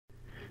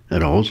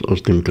Raus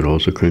aus dem Grau,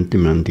 so könnte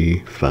man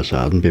die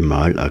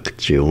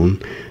Fassadenbemalaktion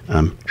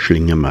am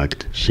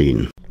Schlingermarkt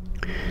sehen.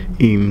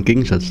 Im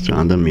Gegensatz zu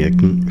anderen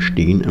Märkten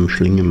stehen am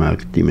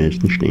Schlingermarkt die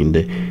meisten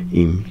Stände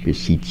im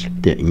Besitz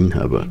der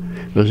Inhaber,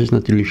 was es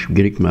natürlich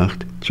schwierig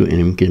macht, zu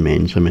einem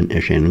gemeinsamen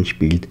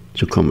Erscheinungsbild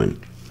zu kommen.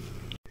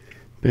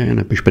 Bei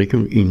einer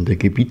Besprechung in der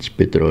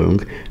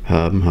Gebietsbetreuung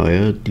haben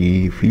heuer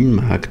die vielen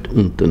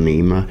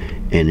Marktunternehmer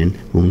einen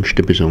Wunsch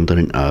der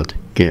besonderen Art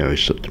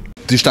geäußert.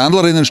 Die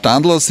Standlerinnen und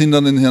Standler sind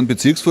an den Herrn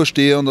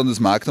Bezirksvorsteher und an das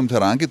Marktamt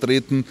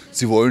herangetreten.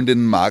 Sie wollen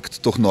den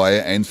Markt doch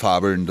neu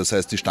einfarbeln, das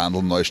heißt die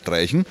Standeln neu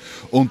streichen.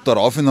 Und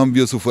daraufhin haben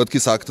wir sofort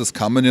gesagt, das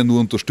kann man ja nur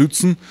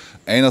unterstützen.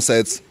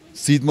 Einerseits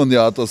sieht man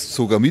ja, dass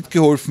sogar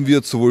mitgeholfen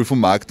wird, sowohl vom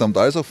Marktamt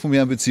als auch vom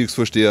Herrn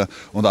Bezirksvorsteher.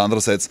 Und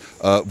andererseits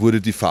wurde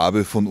die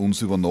Farbe von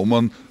uns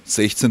übernommen.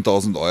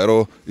 16.000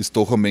 € ist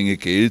doch eine Menge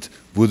Geld,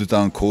 wurde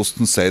dann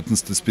Kosten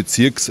seitens des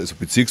Bezirks, also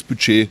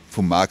Bezirksbudget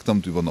vom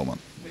Marktamt übernommen.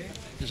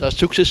 Das heißt,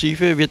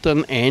 sukzessive wird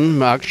dann ein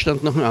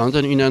Marktstand nach dem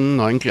anderen in einen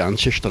neuen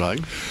Glanz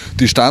erstrahlen?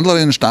 Die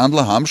Standlerinnen und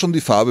Standler haben schon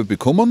die Farbe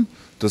bekommen.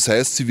 Das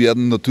heißt, sie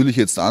werden natürlich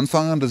jetzt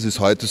anfangen. Das ist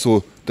heute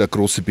so der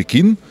große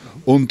Beginn.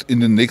 Und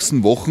in den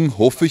nächsten Wochen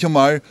hoffe ich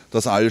einmal,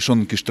 dass alle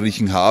schon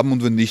gestrichen haben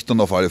und wenn nicht,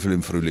 dann auf alle Fälle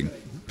im Frühling.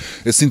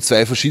 Es sind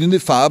zwei verschiedene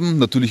Farben,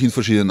 natürlich in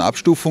verschiedenen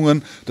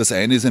Abstufungen. Das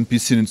eine ist ein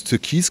bisschen ins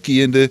Türkis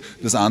gehende,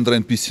 das andere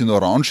ein bisschen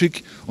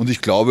orangig. Und ich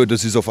glaube,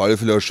 das ist auf alle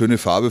Fälle eine schöne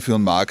Farbe für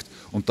einen Markt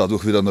und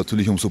dadurch wird er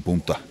natürlich umso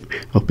bunter.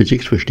 Auch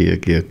Bezirksvorsteher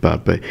Georg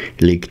FARBE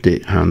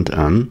legte Hand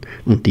an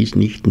und dies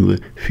nicht nur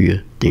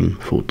für den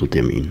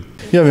Fototermin.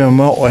 Ja, wir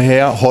haben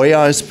heuer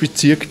als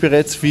Bezirk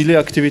bereits viele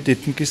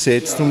Aktivitäten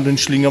gesetzt, um den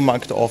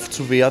Schlingermarkt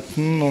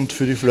aufzuwerten und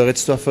für die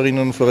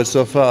Floridsdorferinnen und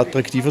Floridsdorfer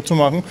attraktiver zu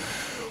machen.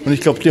 Und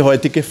ich glaube, die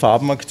heutige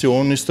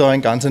Farbenaktion ist da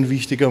ein ganz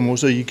wichtiger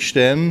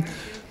Mosaikstein,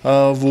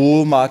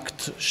 wo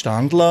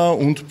Marktstandler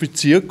und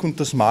Bezirk und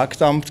das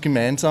Marktamt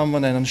gemeinsam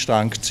an einen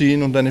Strang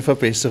ziehen und eine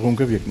Verbesserung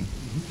erwirken.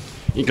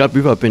 Ich glaube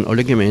überhaupt, wenn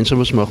alle gemeinsam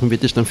was machen,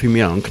 wird es dann viel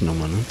mehr angenommen.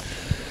 Ne?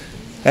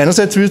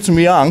 Einerseits wird es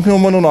mehr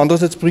angenommen und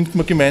andererseits bringt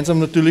man gemeinsam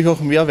natürlich auch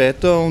mehr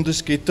weiter und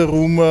es geht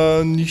darum,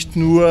 nicht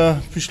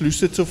nur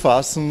Beschlüsse zu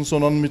fassen,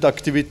 sondern mit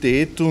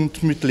Aktivität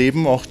und mit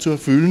Leben auch zu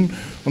erfüllen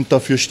und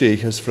dafür stehe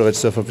ich als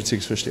Floridsdorfer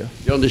Bezirksvorsteher.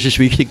 Ja, und es ist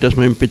wichtig, dass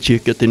wir im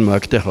Bezirk ja den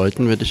Markt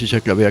erhalten, weil das ist ja,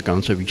 glaube ich, eine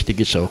ganz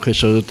wichtige Sache.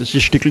 Also das ist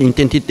ein Stück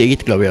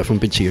Identität, glaube ich, auch vom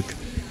Bezirk.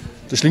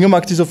 Der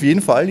Schlingermarkt ist auf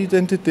jeden Fall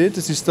Identität.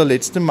 Es ist der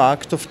letzte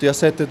Markt auf der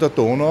Seite der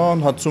Donau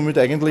und hat somit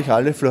eigentlich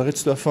alle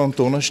Floridsdorfer und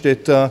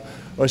Donaustädter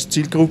als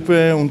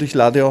Zielgruppe und ich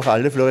lade auch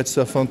alle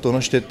Floridsdorfer und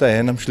Donaustädter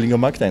ein, am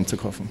Schlingermarkt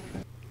einzukaufen.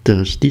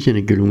 Dass dies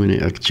eine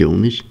gelungene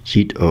Aktion ist,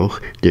 sieht auch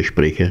der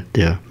Sprecher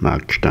der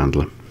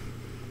Marktstandler.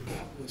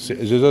 Es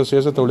ist eine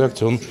sehr, sehr tolle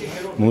Aktion.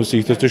 Man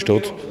sieht, dass die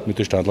Stadt mit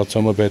der Standler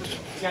zusammenarbeitet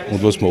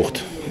und was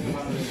macht.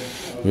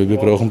 Weil wir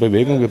brauchen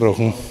Bewegung, wir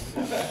brauchen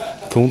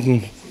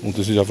Kunden und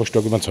das ist einfach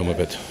stark über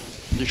Zusammenarbeit.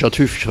 Das schaut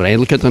viel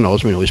freundlicher dann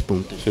aus, wenn alles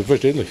bunt ist.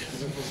 Selbstverständlich.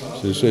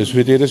 Es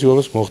wird jedes Jahr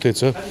was gemacht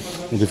jetzt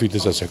und ich finde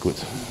das auch sehr gut.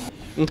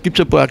 Und gibt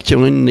es ein paar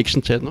Aktionen in der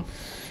nächsten Zeit noch?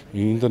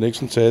 In der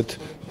nächsten Zeit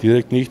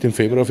direkt nicht. Im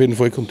Februar auf jeden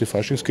Fall kommt die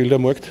Faschingsgelder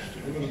am Markt.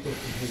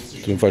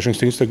 Am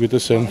Faschingsdienstag wird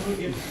das sein.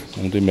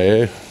 Und im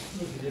Mai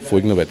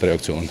folgen noch weitere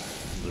Aktionen.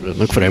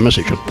 Dann freuen wir uns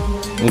schon.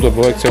 Und ein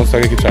paar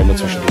Aktionstage gibt es auch immer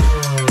zwischendurch.